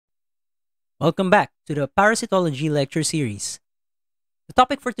Welcome back to the Parasitology lecture series. The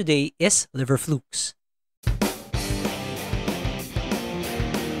topic for today is liver flukes.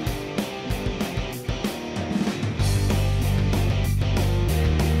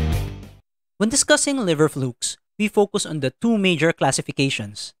 When discussing liver flukes, we focus on the two major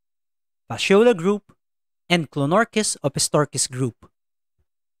classifications, Fasciola group and Clonorchis Opisthorchis group.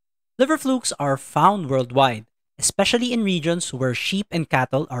 Liver flukes are found worldwide, especially in regions where sheep and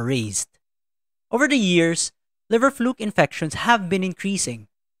cattle are raised. Over the years, liver fluke infections have been increasing,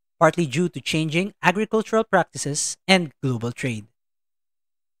 partly due to changing agricultural practices and global trade.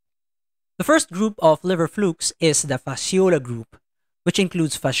 The first group of liver flukes is the Fasciola group, which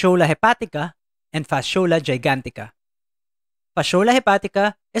includes Fasciola hepatica and Fasciola gigantica. Fasciola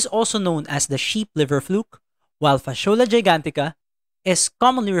hepatica is also known as the sheep liver fluke, while Fasciola gigantica is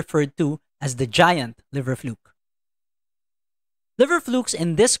commonly referred to as the giant liver fluke. Liver flukes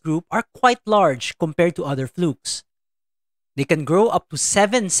in this group are quite large compared to other flukes. They can grow up to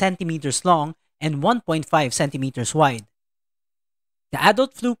 7 centimeters long and 1.5 centimeters wide. The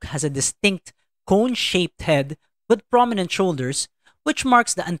adult fluke has a distinct cone-shaped head with prominent shoulders, which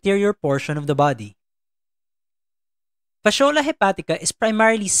marks the anterior portion of the body. Fasciola hepatica is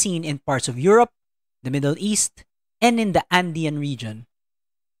primarily seen in parts of Europe, the Middle East, and in the Andean region,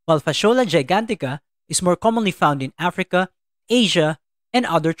 while Fasciola gigantica is more commonly found in Africa, Asia, and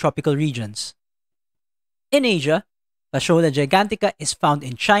other tropical regions. In Asia, Fasciola gigantica is found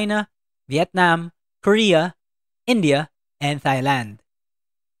in China, Vietnam, Korea, India, and Thailand.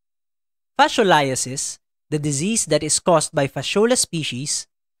 Fascioliasis, the disease that is caused by Fasciola species,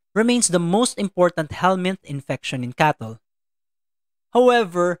 remains the most important helminth infection in cattle.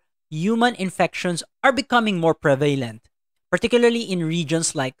 However, human infections are becoming more prevalent, particularly in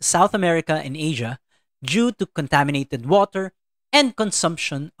regions like South America and Asia, due to contaminated water and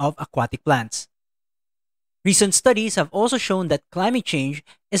consumption of aquatic plants. Recent studies have also shown that climate change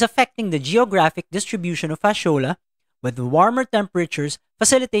is affecting the geographic distribution of Fasciola, with warmer temperatures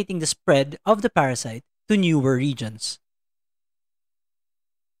facilitating the spread of the parasite to newer regions.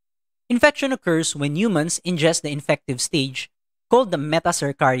 Infection occurs when humans ingest the infective stage, called the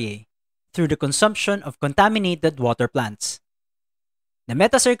metacercariae, through the consumption of contaminated water plants. The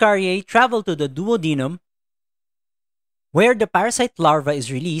metacercariae travel to the duodenum, where the parasite larva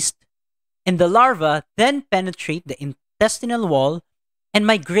is released, and the larva then penetrate the intestinal wall and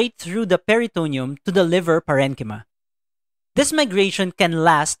migrate through the peritoneum to the liver parenchyma. This migration can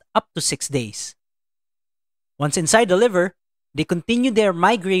last up to 6 days. Once inside the liver, they continue their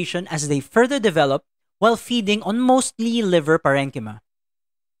migration as they further develop while feeding on mostly liver parenchyma.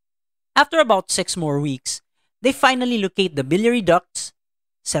 After about 6 more weeks, they finally locate the biliary ducts,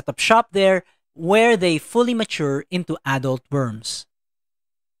 set up shop there, where they fully mature into adult worms.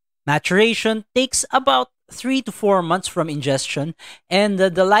 Maturation takes about 3 to 4 months from ingestion, and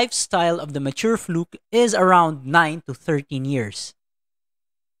the lifestyle of the mature fluke is around 9 to 13 years.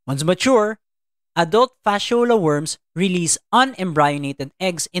 Once mature, adult Fasciola worms release unembryonated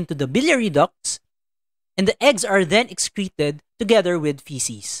eggs into the biliary ducts, and the eggs are then excreted together with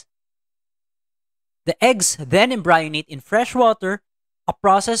feces. The eggs then embryonate in fresh water, a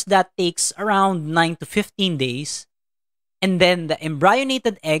process that takes around 9 to 15 days, and then the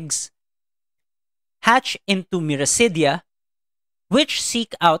embryonated eggs hatch into miracidia, which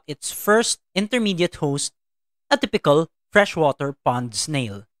seek out its first intermediate host, a typical freshwater pond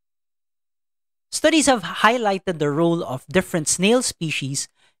snail. Studies have highlighted the role of different snail species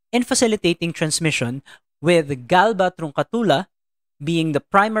in facilitating transmission, with Galba truncatula being the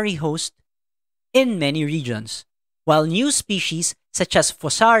primary host in many regions, while new species such as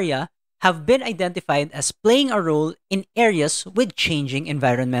Fussaria have been identified as playing a role in areas with changing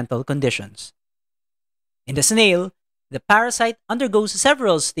environmental conditions. In the snail, the parasite undergoes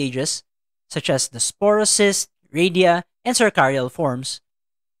several stages, such as the sporocyst, radia, and cercarial forms,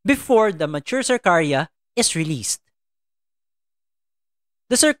 before the mature cercaria is released.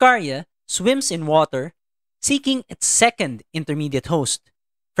 The cercaria swims in water, seeking its second intermediate host,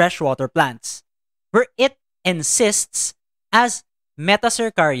 freshwater plants, where it encysts as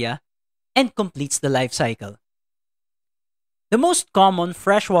metacercaria and completes the life cycle. The most common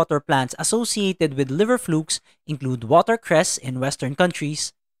freshwater plants associated with liver flukes include watercress in Western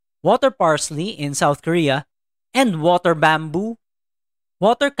countries, water parsley in South Korea, and water bamboo,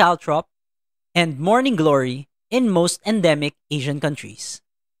 water caltrop, and morning glory in most endemic Asian countries.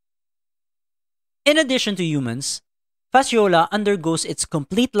 In addition to humans, Fasciola undergoes its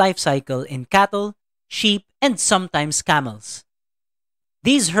complete life cycle in cattle, sheep, and sometimes camels.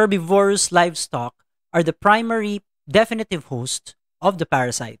 These herbivorous livestock are the primary definitive host of the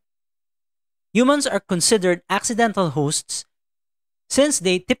parasite. Humans are considered accidental hosts since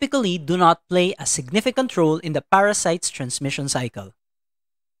they typically do not play a significant role in the parasite's transmission cycle.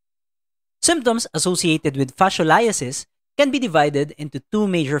 Symptoms associated with fascioliasis can be divided into two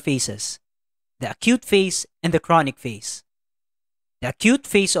major phases: the acute phase and the chronic phase. The acute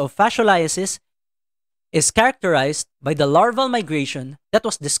phase of fascioliasis is characterized by the larval migration that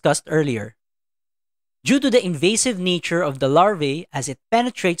was discussed earlier. Due to the invasive nature of the larvae as it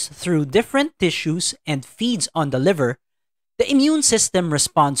penetrates through different tissues and feeds on the liver, the immune system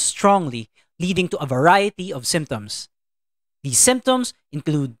responds strongly, leading to a variety of symptoms. These symptoms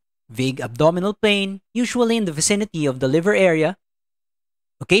include vague abdominal pain, usually in the vicinity of the liver area,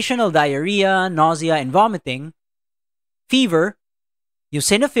 occasional diarrhea, nausea, and vomiting, fever,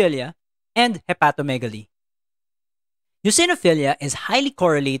 eosinophilia, and hepatomegaly. Eosinophilia is highly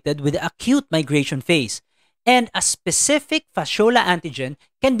correlated with the acute migration phase, and a specific Fasciola antigen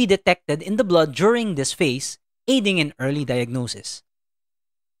can be detected in the blood during this phase, aiding in early diagnosis.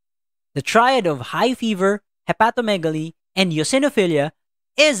 The triad of high fever, hepatomegaly, and eosinophilia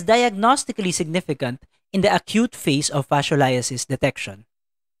is diagnostically significant in the acute phase of fascioliasis detection.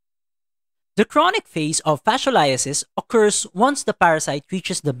 The chronic phase of fascioliasis occurs once the parasite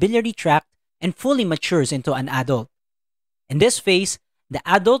reaches the biliary tract and fully matures into an adult. In this phase, the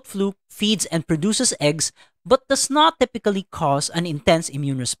adult fluke feeds and produces eggs but does not typically cause an intense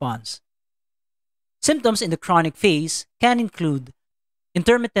immune response. Symptoms in the chronic phase can include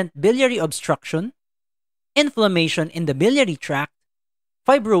intermittent biliary obstruction, inflammation in the biliary tract,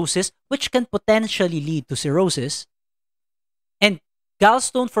 fibrosis, which can potentially lead to cirrhosis, and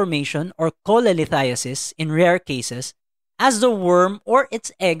gallstone formation or cholelithiasis in rare cases, as the worm or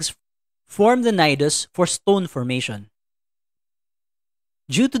its eggs form the nidus for stone formation.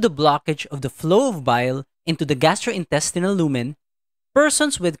 Due to the blockage of the flow of bile into the gastrointestinal lumen,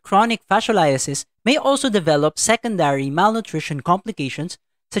 persons with chronic fascioliasis may also develop secondary malnutrition complications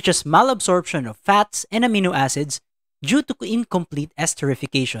such as malabsorption of fats and amino acids due to incomplete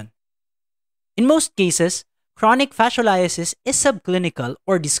esterification. In most cases, chronic fascioliasis is subclinical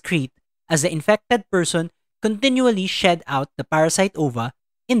or discrete as the infected person continually shed out the parasite ova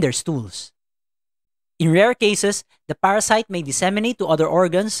in their stools. In rare cases, the parasite may disseminate to other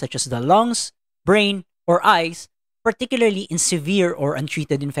organs such as the lungs, brain, or eyes, particularly in severe or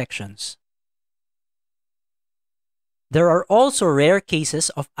untreated infections. There are also rare cases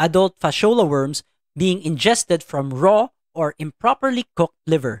of adult Fasciola worms being ingested from raw or improperly cooked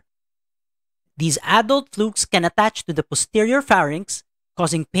liver. These adult flukes can attach to the posterior pharynx,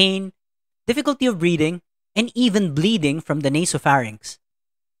 causing pain, difficulty of breathing, and even bleeding from the nasopharynx.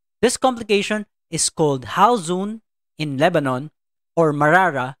 This complication is called halzun in Lebanon or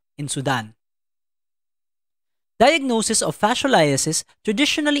marara in Sudan. Diagnosis of fascioliasis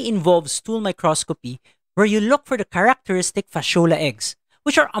traditionally involves stool microscopy where you look for the characteristic Fasciola eggs,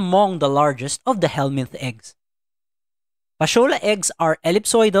 which are among the largest of the helminth eggs. Fasciola eggs are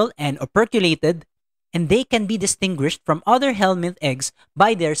ellipsoidal and operculated, and they can be distinguished from other helminth eggs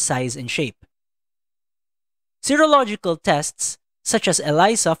by their size and shape. Serological tests, such as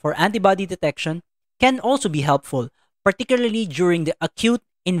ELISA for antibody detection, can also be helpful, particularly during the acute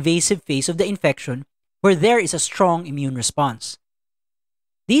invasive phase of the infection where there is a strong immune response.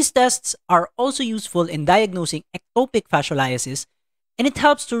 These tests are also useful in diagnosing ectopic fascioliasis, and it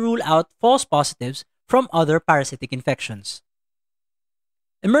helps to rule out false positives from other parasitic infections.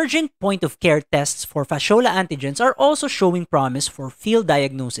 Emerging point-of-care tests for Fasciola antigens are also showing promise for field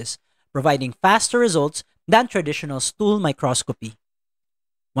diagnosis, providing faster results than traditional stool microscopy.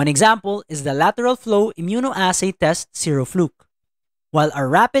 One example is the lateral flow immunoassay test SeroFluke, while a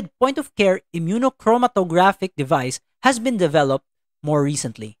rapid point-of-care immunochromatographic device has been developed more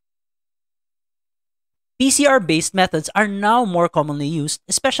recently. PCR-based methods are now more commonly used,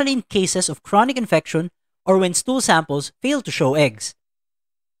 especially in cases of chronic infection or when stool samples fail to show eggs.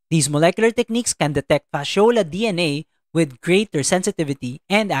 These molecular techniques can detect Fasciola DNA with greater sensitivity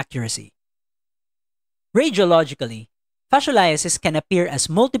and accuracy. Radiologically, fascioliasis can appear as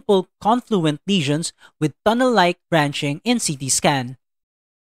multiple confluent lesions with tunnel-like branching in CT scan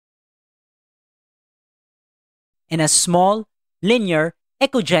and as small, linear,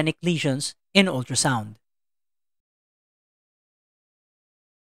 echogenic lesions in ultrasound.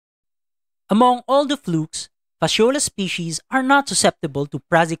 Among all the flukes, Fasciola species are not susceptible to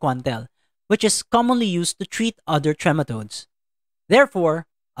praziquantel, which is commonly used to treat other trematodes. Therefore,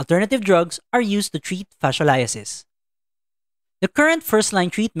 alternative drugs are used to treat fascioliasis. The current first-line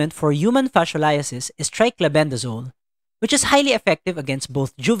treatment for human fascioliasis is triclabendazole, which is highly effective against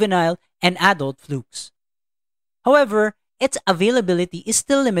both juvenile and adult flukes. However, its availability is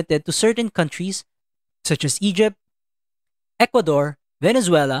still limited to certain countries such as Egypt, Ecuador,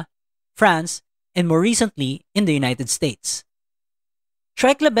 Venezuela, France, and more recently in the United States.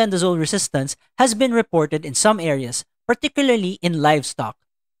 Triclabendazole resistance has been reported in some areas, particularly in livestock,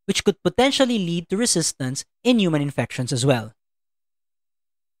 which could potentially lead to resistance in human infections as well.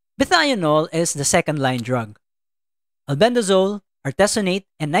 Methionol is the second-line drug. Albendazole, artesunate,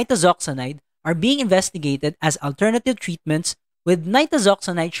 and nitazoxanide are being investigated as alternative treatments, with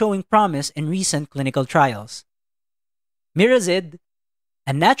nitazoxanide showing promise in recent clinical trials. Mirazid,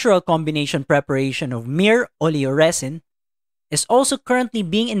 a natural combination preparation of myrrh oleoresin, is also currently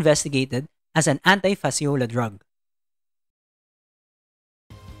being investigated as an anti-Fasciola drug.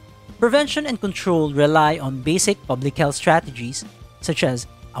 Prevention and control rely on basic public health strategies such as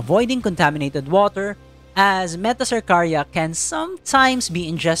avoiding contaminated water, as metacercaria can sometimes be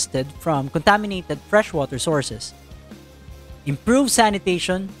ingested from contaminated freshwater sources. Improve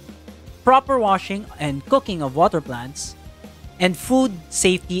sanitation, proper washing and cooking of water plants, and food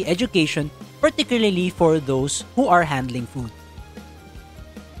safety education, particularly for those who are handling food.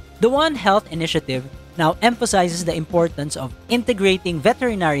 The One Health initiative now emphasizes the importance of integrating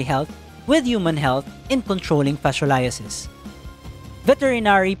veterinary health with human health in controlling fascioliasis.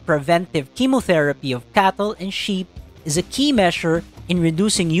 Veterinary preventive chemotherapy of cattle and sheep is a key measure in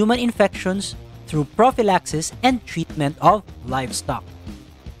reducing human infections through prophylaxis and treatment of livestock.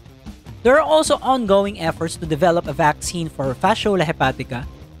 There are also ongoing efforts to develop a vaccine for Fasciola hepatica,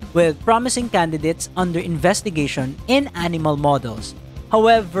 with promising candidates under investigation in animal models.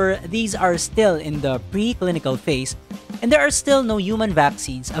 However, these are still in the preclinical phase, and there are still no human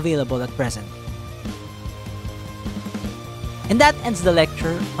vaccines available at present. And that ends the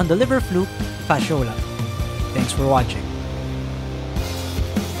lecture on the liver fluke, Fasciola. Thanks for watching.